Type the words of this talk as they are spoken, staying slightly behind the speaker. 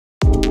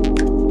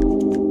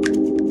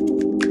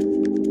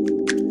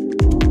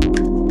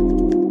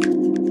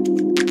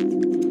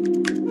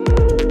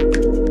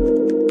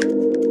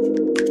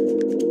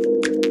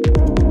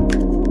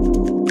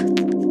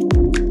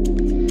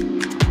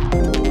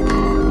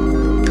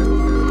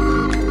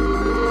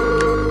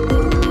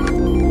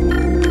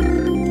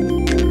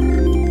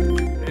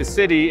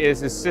city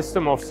is a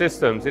system of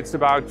systems. It's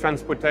about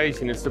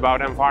transportation, it's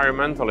about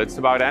environmental, it's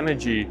about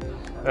energy.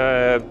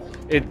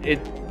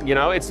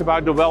 It's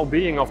about the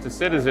well-being of the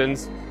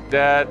citizens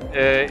that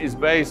is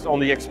based on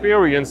the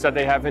experience that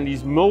they have in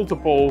these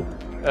multiple,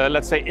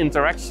 let's say,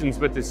 interactions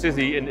with the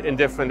city in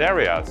different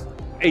areas.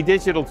 A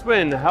digital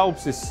twin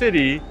helps the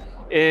city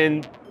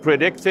in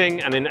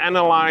predicting and in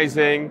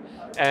analyzing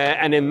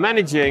and in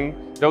managing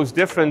those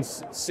different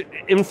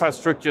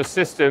infrastructure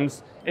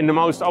systems in the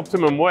most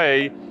optimum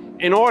way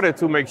in order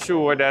to make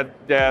sure that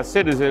their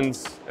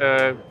citizens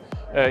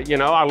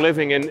are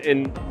living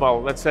in,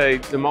 well, let's say,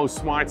 the most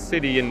smart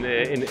city in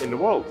the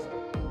world.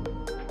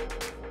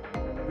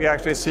 We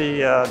actually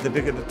see the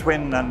digital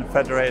twin and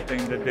federating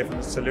the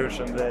different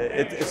solutions.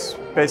 It's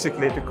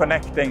basically to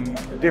connecting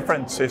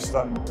different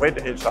systems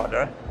with each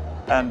other.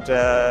 And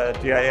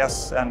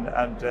GIS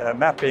and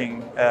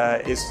mapping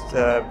is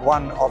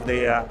one of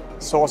the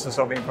sources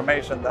of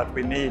information that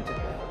we need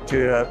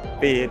to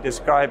be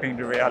describing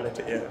the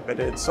reality. But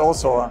it's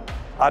also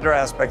other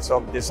aspects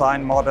of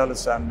design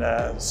models and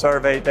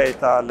survey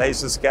data,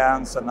 laser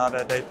scans and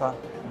other data.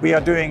 We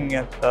are doing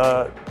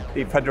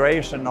the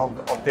federation of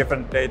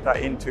different data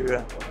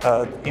into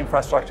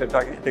infrastructure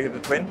digital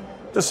twin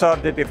to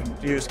serve the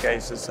different use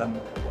cases and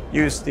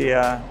use the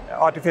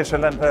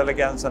artificial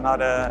intelligence and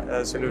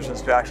other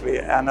solutions to actually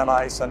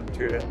analyze and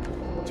to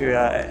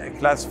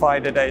classify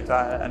the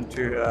data and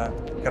to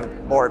kind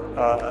of more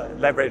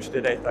leverage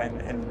the data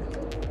in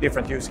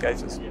different use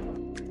cases.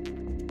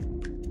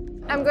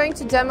 I'm going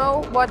to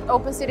demo what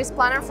Open Cities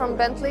Planner from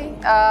Bentley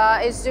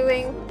is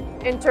doing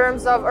in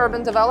terms of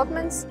urban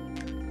developments.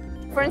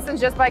 For instance,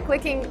 just by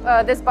clicking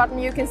this button,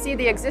 you can see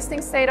the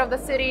existing state of the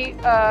city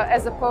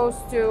as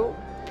opposed to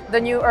the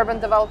new urban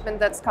development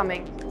that's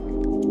coming.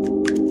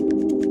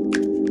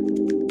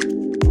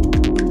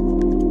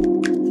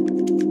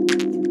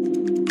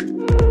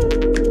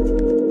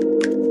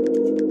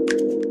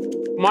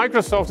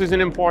 Microsoft is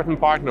an important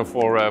partner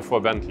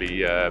for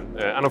Bentley.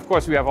 And of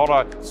course, we have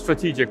other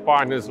strategic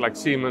partners like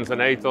Siemens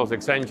and Atos,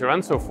 Accenture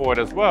and so forth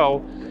as well.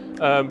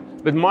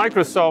 But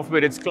Microsoft,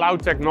 with its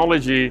cloud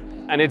technology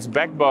and its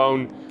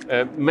backbone,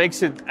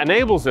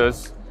 enables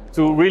us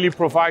to really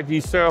provide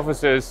these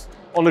services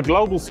on a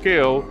global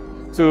scale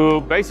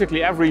to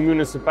basically every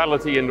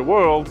municipality in the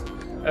world,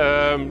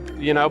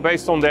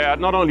 based on their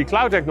not only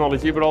cloud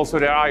technology, but also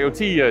their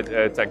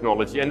IoT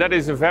technology. And that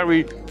is a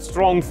very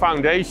strong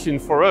foundation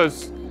for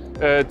us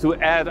to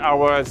add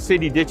our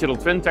city digital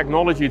twin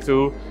technology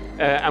to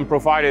and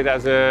provide it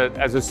as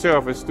a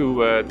service to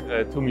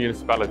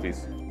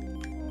municipalities.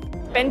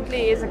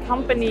 Bentley is a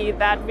company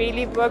that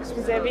really works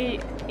with every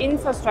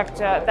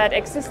infrastructure that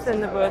exists in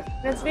the world.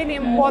 And it's really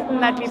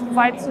important that we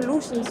provide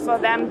solutions for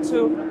them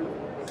to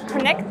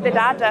connect the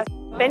data.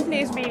 Bentley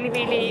is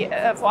really,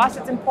 for us,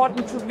 it's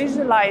important to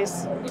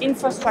visualize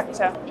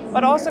infrastructure,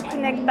 but also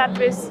connect that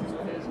with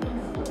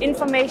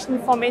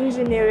information from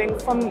engineering,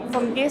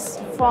 from GIS,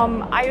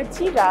 from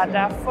IoT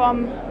data,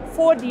 from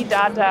 4D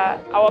data.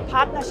 Our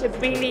partnership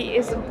really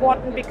is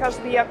important because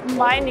we are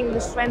combining the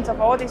strengths of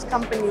all these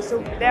companies.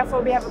 So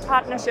therefore we have a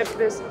partnership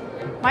with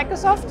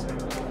Microsoft,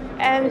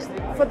 and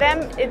for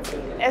them it's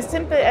as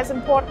simple as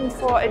important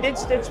for a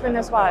digital twin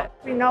as well.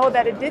 We know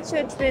that a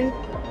digital twin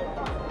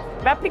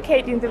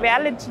replicating the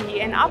reality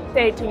and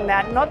updating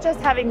that, not just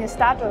having a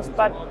status,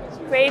 but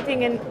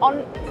creating an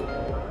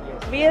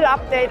real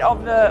update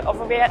of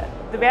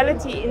the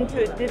reality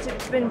into a digital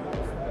twin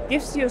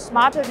gives you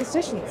smarter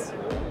decisions.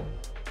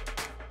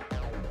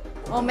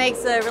 What makes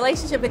the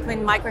relationship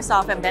between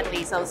Microsoft and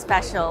Bentley so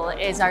special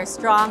is our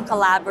strong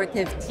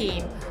collaborative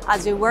team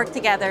as we work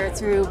together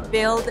through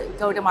build,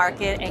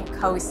 go-to-market, and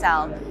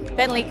co-sell.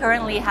 Bentley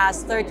currently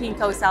has 13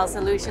 co-sell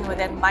solutions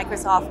within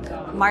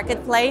Microsoft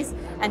Marketplace,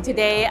 and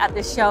today at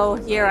the show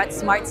here at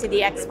Smart City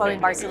Expo in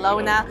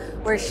Barcelona,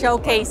 we're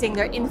showcasing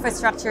their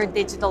infrastructure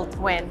digital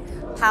twin,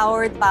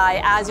 powered by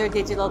Azure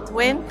Digital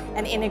Twin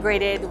and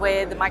integrated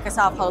with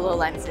Microsoft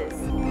HoloLenses.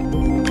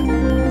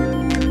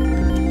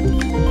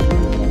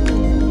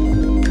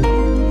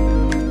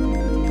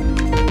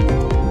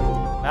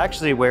 I'm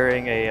actually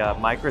wearing a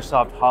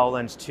Microsoft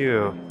HoloLens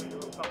 2,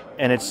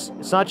 and it's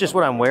not just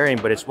what I'm wearing,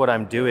 but it's what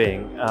I'm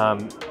doing.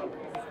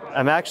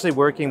 I'm actually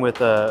working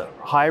with a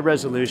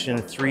high-resolution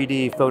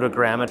 3D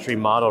photogrammetry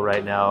model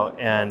right now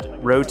and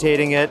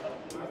rotating it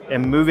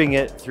and moving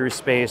it through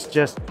space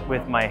just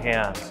with my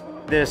hands.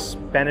 This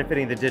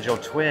benefiting the digital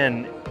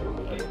twin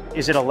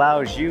is it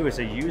allows you as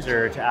a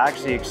user to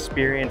actually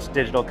experience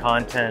digital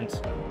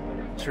content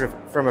sort of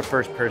from a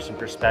first-person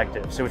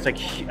perspective. So it's like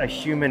a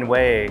human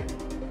way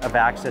of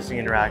accessing,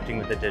 interacting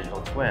with the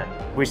digital twin.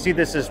 We see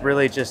this as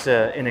really just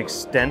an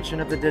extension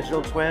of the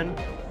digital twin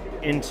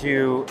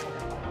into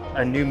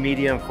a new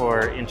medium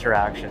for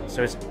interaction.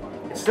 So it's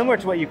similar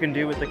to what you can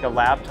do with like a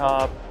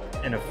laptop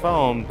and a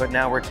phone, but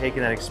now we're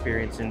taking that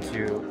experience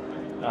into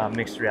a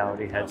mixed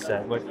reality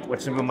headset, what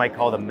some people might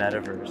call the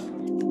Metaverse.